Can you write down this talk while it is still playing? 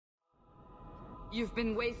You've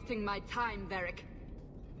been wasting my time, Varric.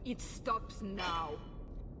 It stops now.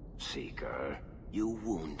 Seeker, you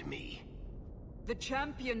wound me. The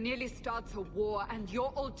champion nearly starts a war, and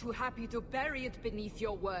you're all too happy to bury it beneath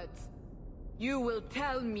your words. You will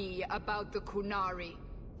tell me about the Qunari.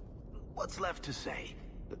 What's left to say?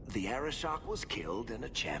 The Arishok was killed and a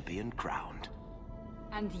champion crowned.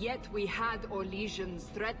 And yet we had Orlesians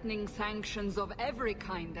threatening sanctions of every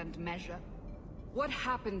kind and measure. What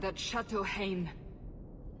happened at Chateau Hain?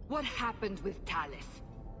 What happened with Talis?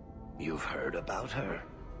 You've heard about her?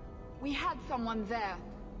 We had someone there,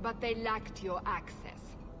 but they lacked your access.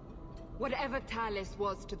 Whatever Talis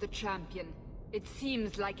was to the champion, it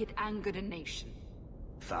seems like it angered a nation.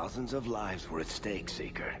 Thousands of lives were at stake,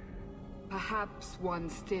 Seeker. Perhaps one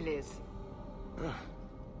still is.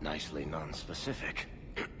 Nicely non-specific.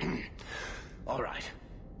 All right,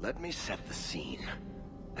 let me set the scene.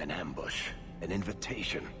 An ambush, an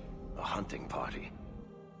invitation, a hunting party.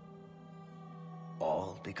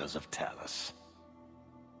 All because of Talis.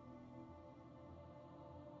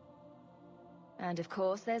 And of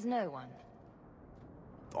course, there's no one.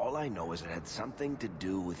 All I know is it had something to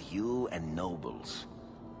do with you and nobles.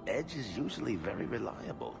 Edge is usually very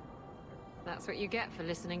reliable. That's what you get for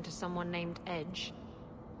listening to someone named Edge.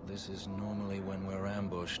 This is normally when we're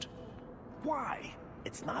ambushed. Why?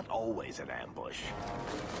 It's not always an ambush.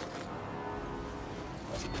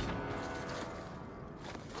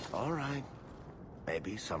 All right.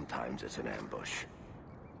 Maybe sometimes it's an ambush.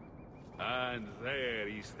 And there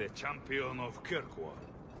is the champion of Kirkwall.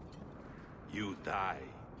 You die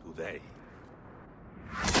today.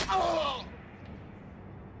 Oh!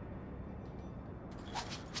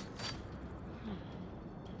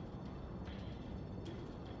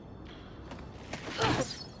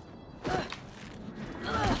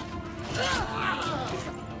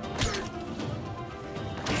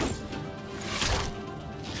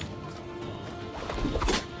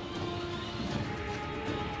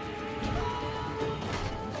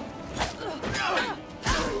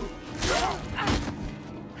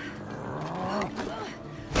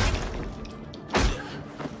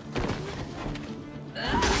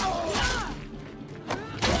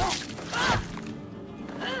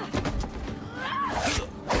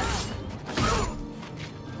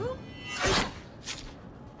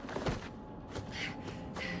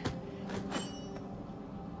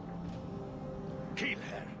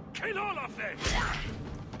 Kill all of them!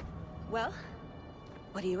 Well,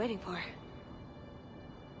 what are you waiting for?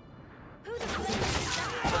 Who the flame is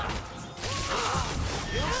that?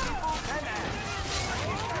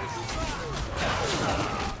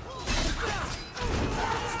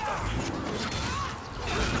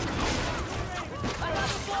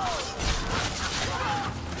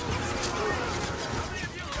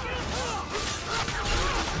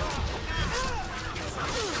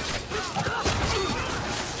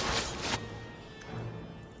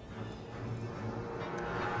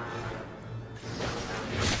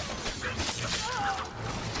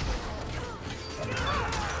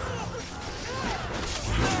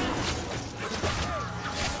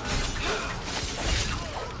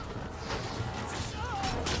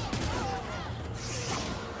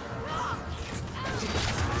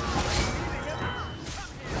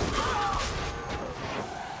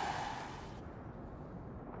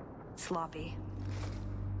 Sloppy.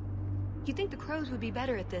 You'd think the crows would be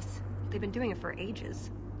better at this. They've been doing it for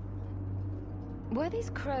ages. Were these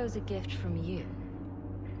crows a gift from you?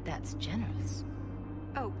 That's generous.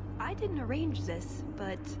 Oh, I didn't arrange this,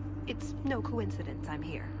 but it's no coincidence I'm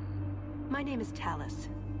here. My name is Talis,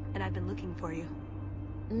 and I've been looking for you.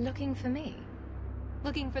 Looking for me?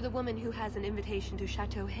 Looking for the woman who has an invitation to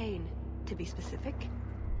Chateau Hain, to be specific.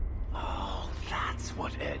 Oh, that's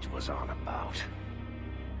what Edge was on about.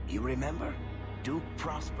 You remember? Duke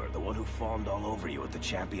Prosper, the one who fawned all over you at the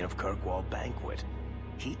Champion of Kirkwall banquet.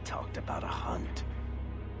 He talked about a hunt.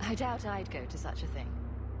 I doubt I'd go to such a thing.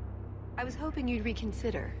 I was hoping you'd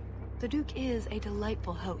reconsider. The Duke is a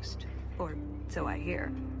delightful host, or so I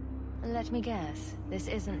hear. Let me guess, this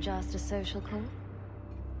isn't just a social call?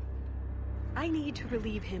 I need to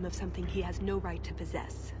relieve him of something he has no right to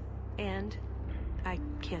possess. And I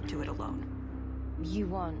can't do it alone. You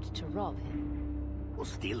want to rob him? Well,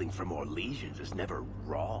 stealing from Orlesians is never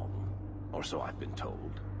wrong. Or so I've been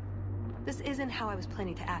told. This isn't how I was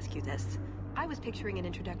planning to ask you this. I was picturing an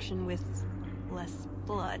introduction with less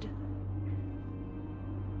blood.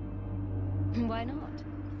 Why not?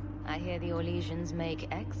 I hear the Orlesians make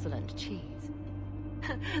excellent cheese.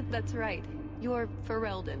 That's right. You're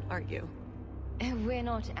Ferelden, aren't you? We're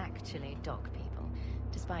not actually dog people,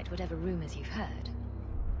 despite whatever rumors you've heard.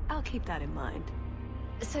 I'll keep that in mind.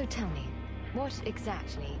 So tell me, What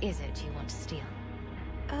exactly is it you want to steal?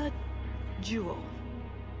 A jewel.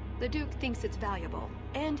 The Duke thinks it's valuable,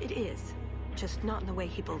 and it is. Just not in the way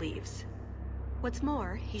he believes. What's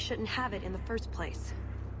more, he shouldn't have it in the first place.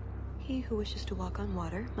 He who wishes to walk on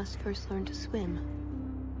water must first learn to swim.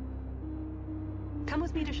 Come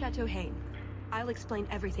with me to Chateau Haine. I'll explain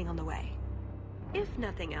everything on the way. If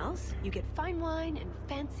nothing else, you get fine wine and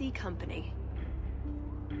fancy company.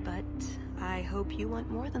 But I hope you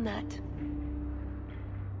want more than that.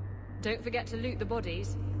 Don't forget to loot the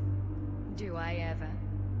bodies. Do I ever?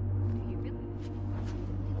 Do you really?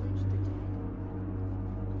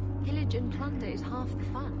 Pillage and plunder is half the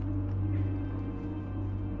fun.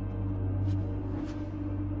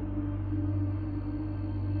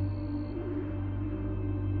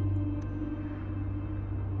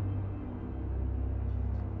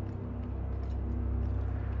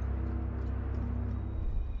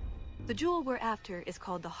 The jewel we're after is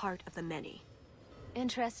called the Heart of the Many.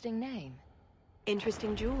 Interesting name.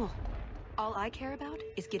 Interesting jewel. All I care about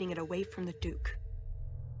is getting it away from the Duke.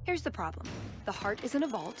 Here's the problem. The heart is in a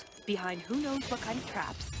vault, behind who knows what kind of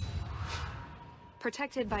traps.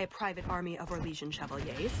 Protected by a private army of Orlesian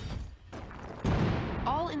chevaliers.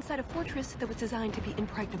 All inside a fortress that was designed to be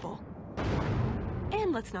impregnable.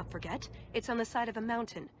 And let's not forget, it's on the side of a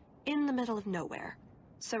mountain, in the middle of nowhere.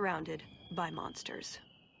 Surrounded by monsters.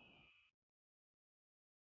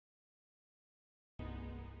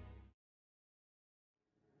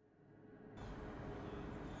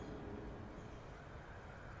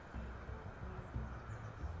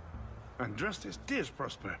 Andrastes, dears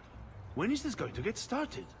Prosper, when is this going to get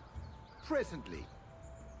started? Presently.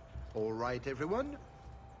 All right, everyone.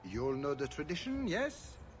 You'll know the tradition,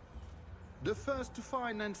 yes? The first to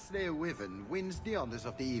find and slay a wyvern wins the honors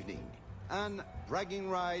of the evening. And bragging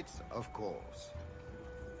rights, of course.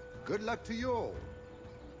 Good luck to you all.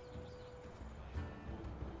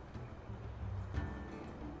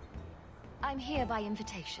 I'm here by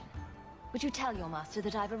invitation. Would you tell your master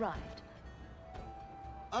that I've arrived?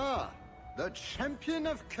 Ah, the champion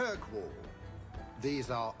of Kirkwall. These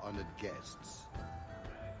are honored guests.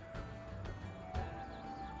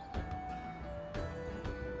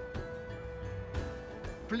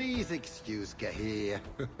 Please excuse Kahir.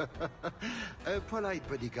 A polite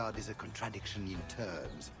bodyguard is a contradiction in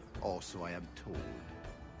terms, or so I am told.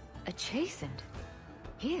 A chastened?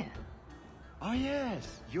 Here? Ah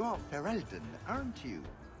yes, you are Ferelden, aren't you?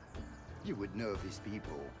 You would know these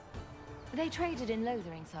people. They traded in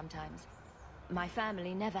Lothering sometimes. My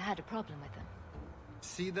family never had a problem with them.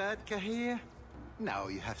 See that, Kahir? Now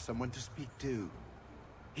you have someone to speak to.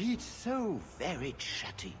 He's so very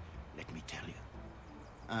chatty, let me tell you.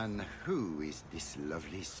 And who is this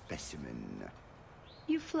lovely specimen?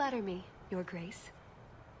 You flatter me, Your Grace.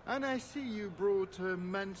 And I see you brought a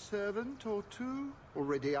manservant or two,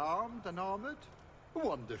 already armed and armored.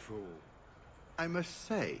 Wonderful. I must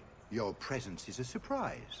say, your presence is a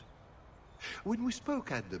surprise. When we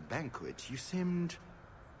spoke at the banquet, you seemed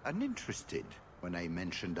uninterested when I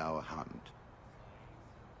mentioned our hunt.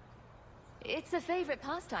 It's a favorite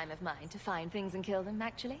pastime of mine to find things and kill them,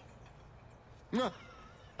 actually.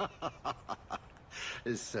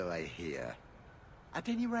 So I hear. At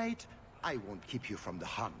any rate, I won't keep you from the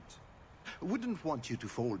hunt. Wouldn't want you to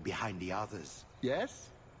fall behind the others, yes?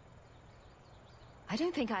 I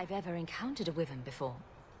don't think I've ever encountered a wyvern before.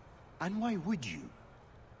 And why would you?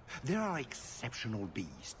 There are exceptional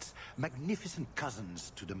beasts, magnificent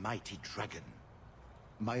cousins to the mighty dragon.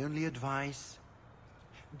 My only advice?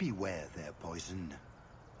 Beware their poison.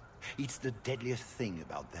 It's the deadliest thing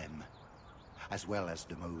about them, as well as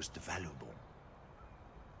the most valuable.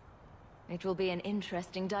 It will be an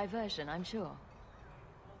interesting diversion, I'm sure.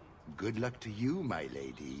 Good luck to you, my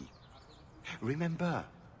lady. Remember,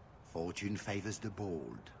 fortune favors the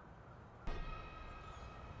bold.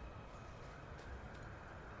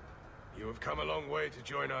 You have come a long way to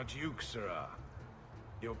join our Duke, Sirrah.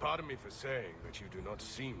 You'll pardon me for saying that you do not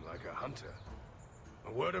seem like a hunter.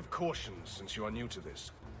 A word of caution, since you are new to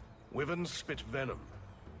this. Wyverns spit venom.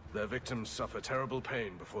 Their victims suffer terrible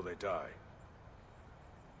pain before they die.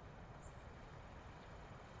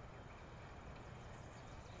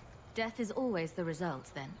 Death is always the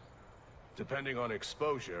result, then? Depending on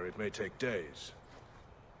exposure, it may take days.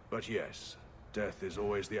 But yes, death is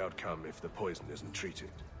always the outcome if the poison isn't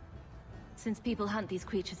treated. Since people hunt these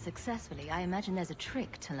creatures successfully, I imagine there's a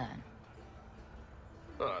trick to learn.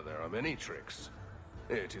 Ah, there are many tricks.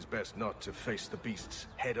 It is best not to face the beasts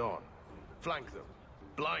head-on. Flank them.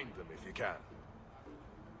 Blind them if you can.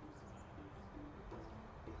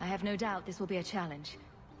 I have no doubt this will be a challenge,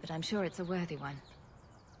 but I'm sure it's a worthy one.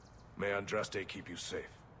 May Andraste keep you safe.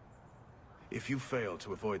 If you fail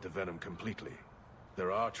to avoid the venom completely,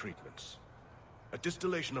 there are treatments. A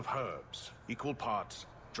distillation of herbs, equal parts,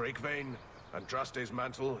 drake vein, Andraste's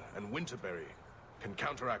mantle, and winterberry can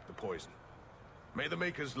counteract the poison. May the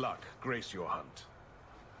Maker's luck grace your hunt.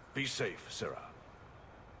 Be safe, Sirrah.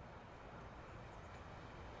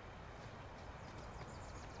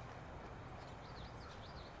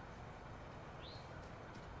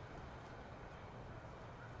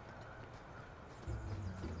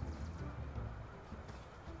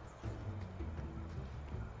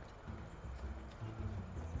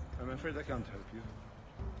 I'm afraid I can't help you.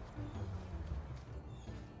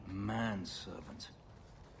 Manservant.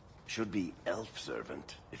 Should be elf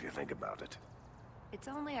servant, if you think about it. It's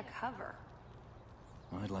only a cover.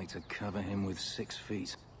 I'd like to cover him with 6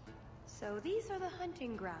 feet. So these are the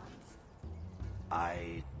hunting grounds.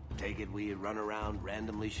 I take it we run around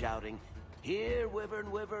randomly shouting, "Here, Wyvern,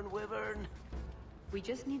 Wyvern, Wyvern!" We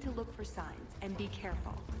just need to look for signs and be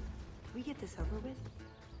careful. We get this over with,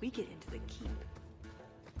 we get into the keep.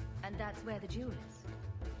 And that's where the jewel is.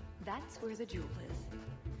 That's where the jewel is.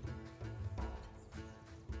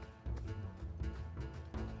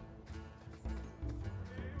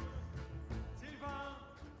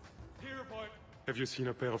 Have you seen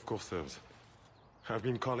a pair of coursers? I've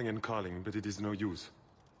been calling and calling, but it is no use.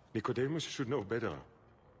 Nicodemus should know better.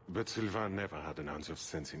 But Sylvain never had an ounce of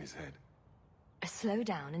sense in his head. Slow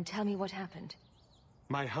down and tell me what happened.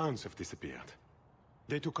 My hounds have disappeared.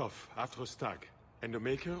 They took off after a stag, and the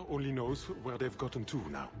Maker only knows where they've gotten to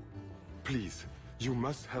now. Please, you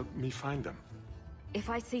must help me find them. If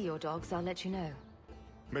I see your dogs, I'll let you know.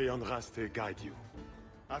 May Andraste guide you.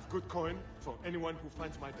 I've good coin for anyone who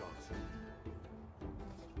finds my dogs.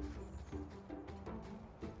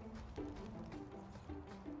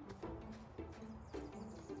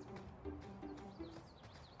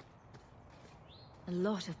 A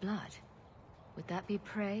lot of blood. Would that be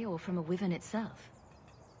prey or from a wyvern itself?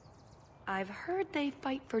 I've heard they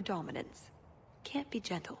fight for dominance. Can't be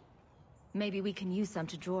gentle. Maybe we can use some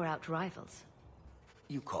to draw out rivals.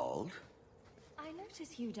 You called? I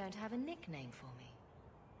notice you don't have a nickname for me.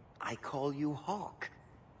 I call you Hawk.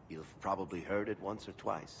 You've probably heard it once or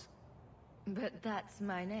twice. But that's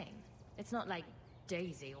my name. It's not like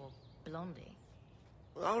Daisy or Blondie.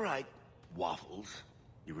 All right, Waffles.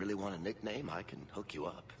 You really want a nickname? I can hook you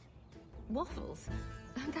up. Waffles?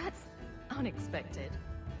 That's unexpected.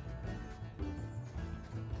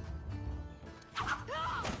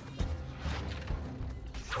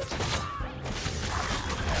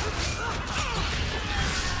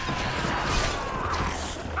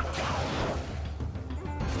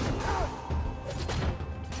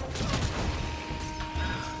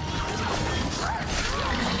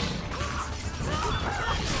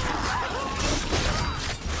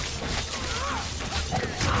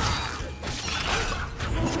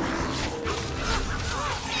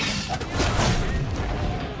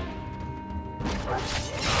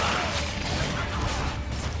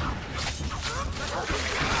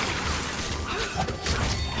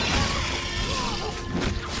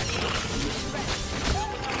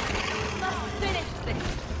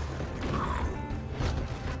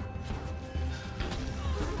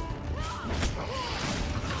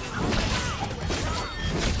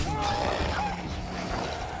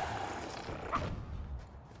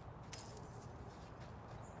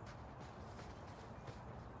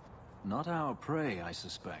 Not our prey, I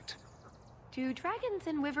suspect. Do dragons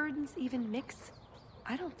and wyverns even mix?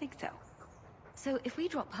 I don't think so. So if we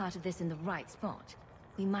drop part of this in the right spot,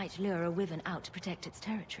 we might lure a wyvern out to protect its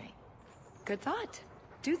territory. Good thought.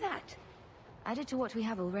 Do that. Added to what we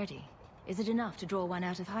have already, is it enough to draw one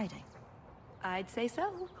out of hiding? I'd say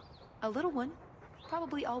so. A little one.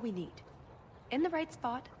 Probably all we need. In the right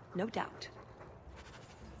spot, no doubt.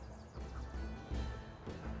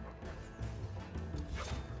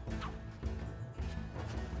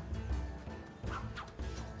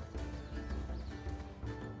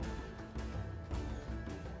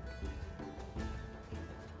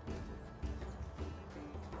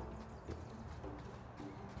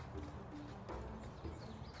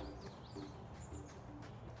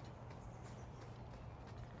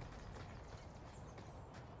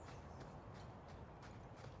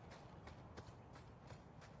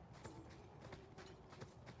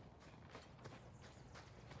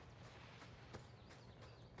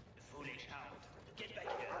 Foolish hound, get back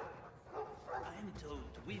here. I am told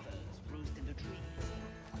weavers roost in the trees.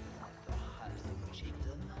 Perhaps you will shake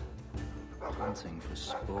them? Hunting for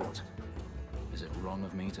sport. Is it wrong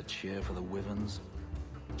of me to cheer for the wyverns?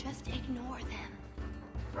 Just ignore them.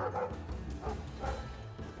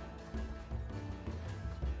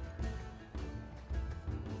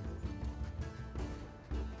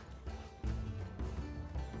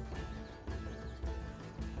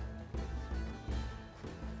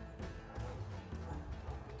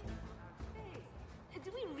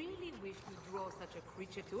 really wish to draw such a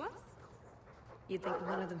creature to us? You'd think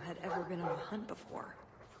none of them had ever been on a hunt before.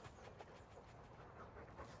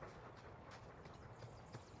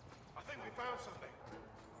 I think we found something.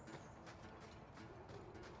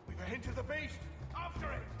 We've a hint of the beast.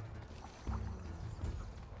 After it!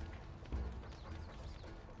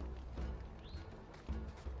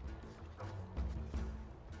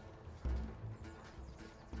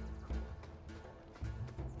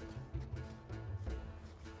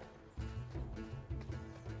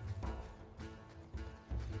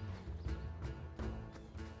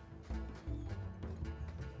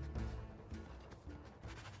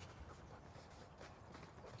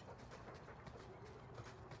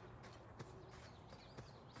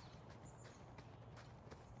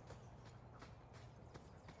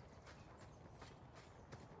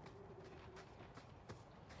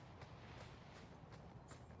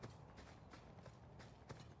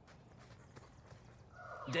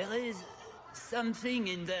 There is something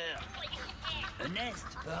in there. A nest,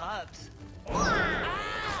 perhaps.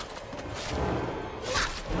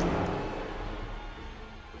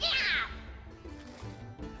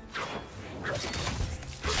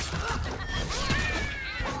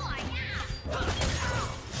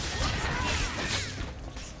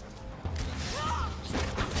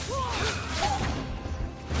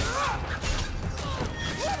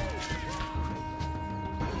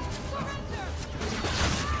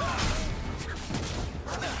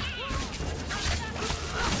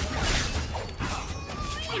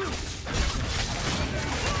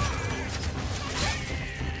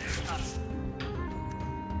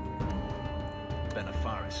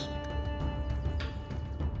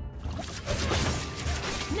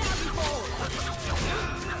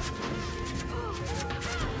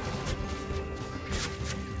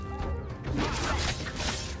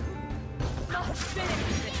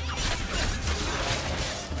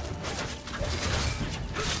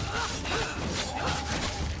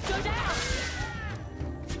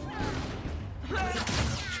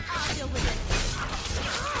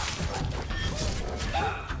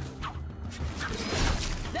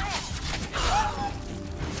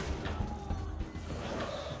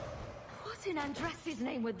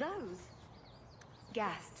 Name with those?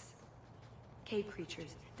 Ghasts. Cave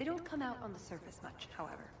creatures. They don't come out on the surface much,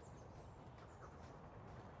 however.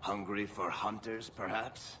 Hungry for hunters,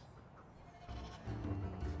 perhaps?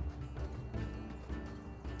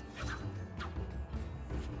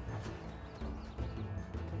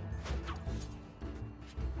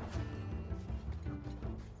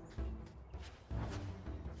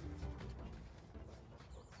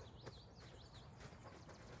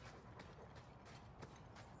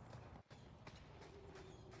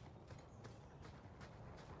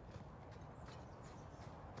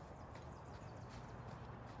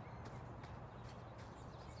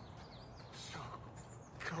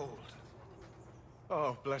 Cold.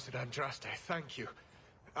 Oh, blessed Andraste, thank you.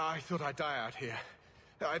 I thought I'd die out here.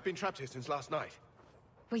 I've been trapped here since last night.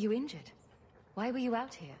 Were you injured? Why were you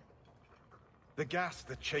out here? The gas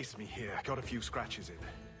that chased me here got a few scratches in.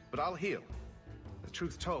 But I'll heal. The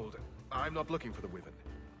truth told, I'm not looking for the Wyvern.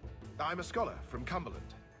 I'm a scholar from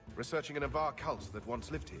Cumberland, researching an Avar cult that once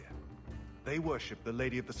lived here. They worship the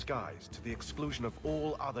Lady of the Skies to the exclusion of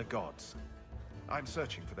all other gods. I'm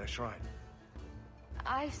searching for their shrine.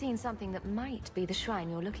 I've seen something that might be the shrine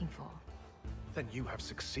you're looking for. Then you have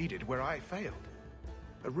succeeded where I failed.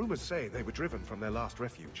 Rumors say they were driven from their last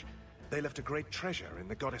refuge. They left a great treasure in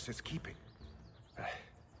the goddess's keeping.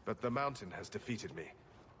 But the mountain has defeated me.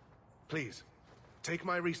 Please, take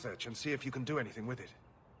my research and see if you can do anything with it.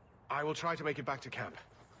 I will try to make it back to camp.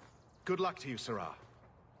 Good luck to you, Sirrah.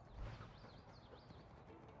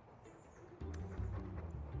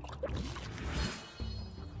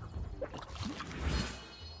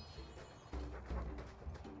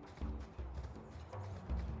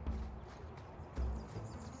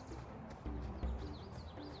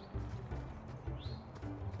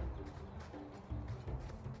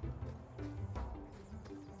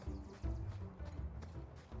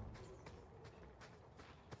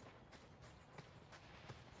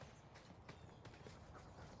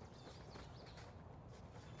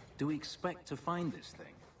 Do we expect to find this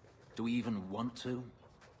thing? Do we even want to?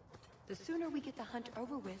 The sooner we get the hunt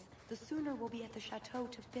over with, the sooner we'll be at the chateau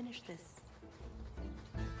to finish this.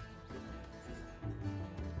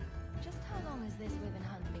 Just how long has this Wyvern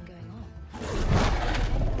hunt been going on?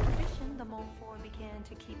 In tradition, the Montfort began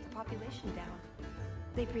to keep the population down.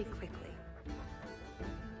 They breed quickly.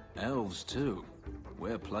 Elves, too.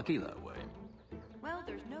 We're plucky that way. Well,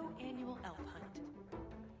 there's no annual elf hunt.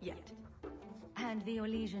 Yet. And the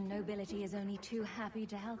Orlesian nobility is only too happy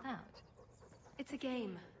to help out. It's a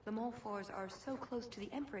game. The Molfors are so close to the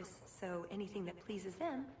Empress, so anything that pleases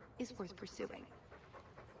them is worth pursuing.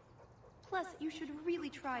 Plus, you should really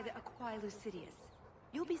try the Aquae Lucidius.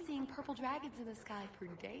 You'll be seeing purple dragons in the sky for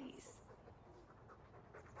days.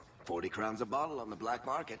 40 crowns a bottle on the black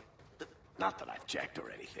market. Not that I've checked or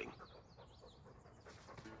anything.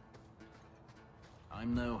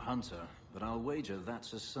 I'm no hunter, but I'll wager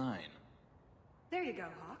that's a sign. There you go,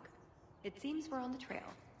 Hawk. It seems we're on the trail.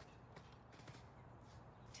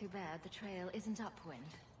 Too bad the trail isn't upwind.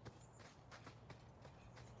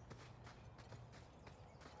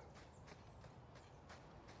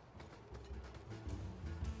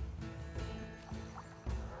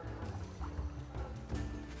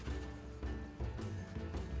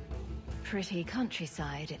 Pretty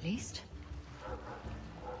countryside, at least.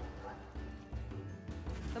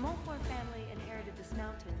 The Molfor family inherited this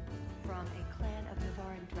mountain from a clan of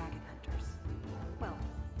Navaran dragon hunters. Well,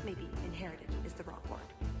 maybe inherited is the wrong word.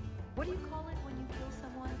 What do you call it when you kill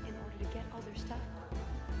someone in order to get all their stuff?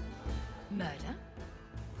 Murder?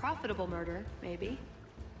 Profitable murder, maybe.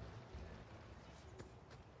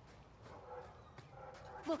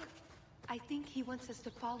 Look, I think he wants us to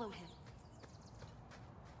follow him.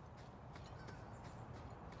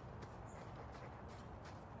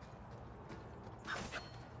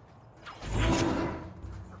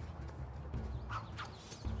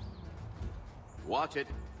 Watch it.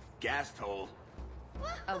 Gas hole.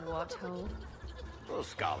 A what hole? Well,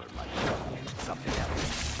 scholar might know something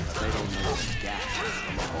else. But they don't know the gas is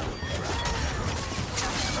from a hole in the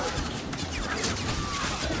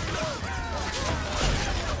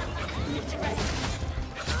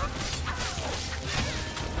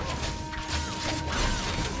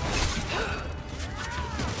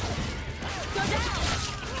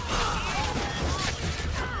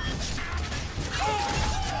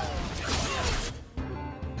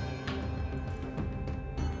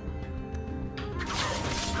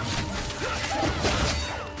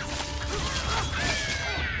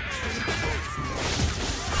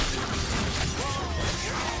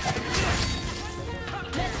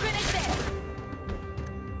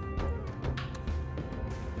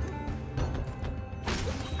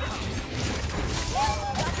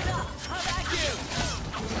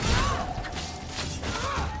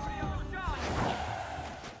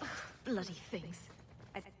Bloody things.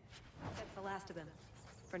 That's the last of them.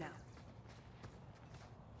 For now.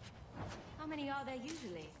 How many are there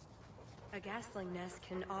usually? A gasling nest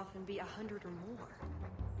can often be 100 or more.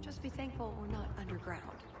 Just be thankful we're not underground.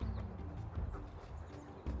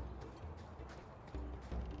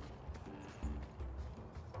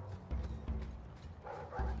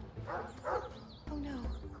 Oh no.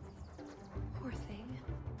 Poor thing.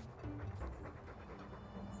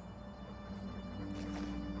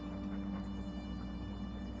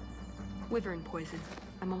 Wyvern poison.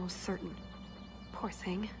 I'm almost certain. Poor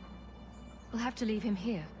thing. We'll have to leave him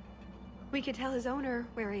here. We could tell his owner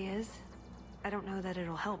where he is. I don't know that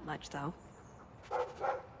it'll help much, though.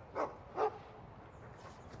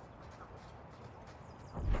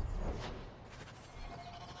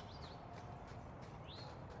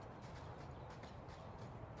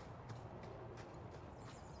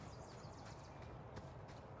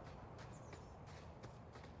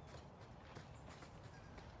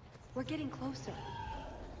 We're getting closer.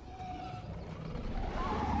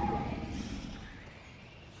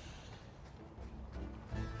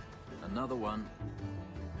 Another one.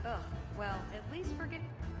 Ugh, well, at least we're getting...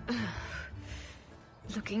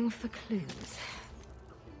 Looking for clues.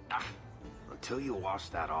 Until you wash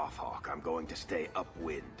that off, Hawk, I'm going to stay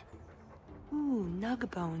upwind. Ooh, nug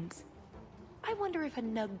bones. I wonder if a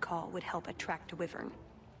nug call would help attract a wyvern.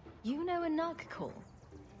 You know a nug call?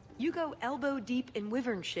 You go elbow deep in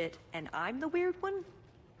wyvern shit, and I'm the weird one?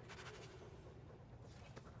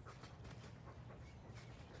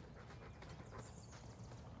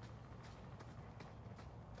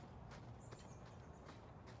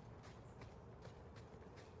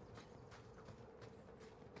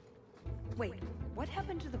 Wait, what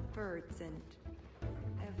happened to the birds and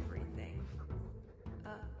everything?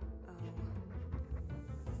 Uh-oh.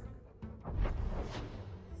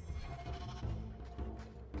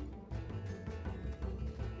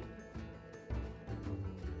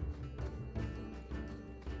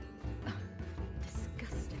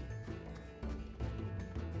 Disgusting.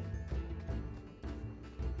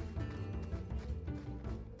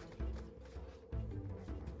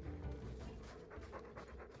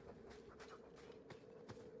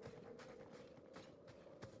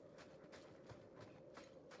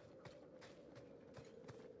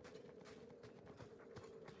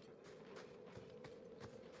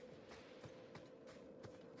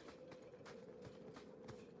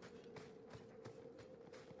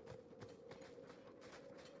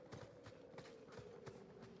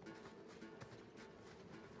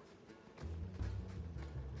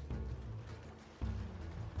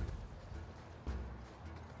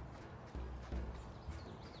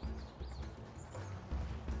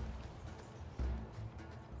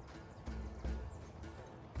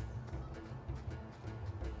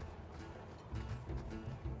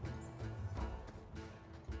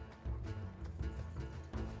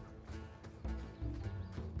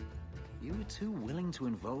 You were too willing to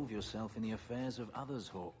involve yourself in the affairs of others,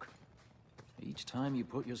 Hawk. Each time you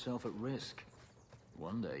put yourself at risk.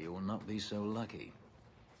 One day you will not be so lucky.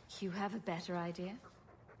 You have a better idea?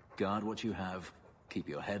 Guard what you have. Keep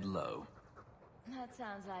your head low. That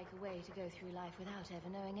sounds like a way to go through life without ever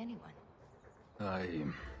knowing anyone. I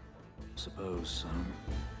suppose so.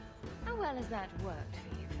 How well has that worked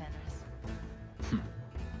for you?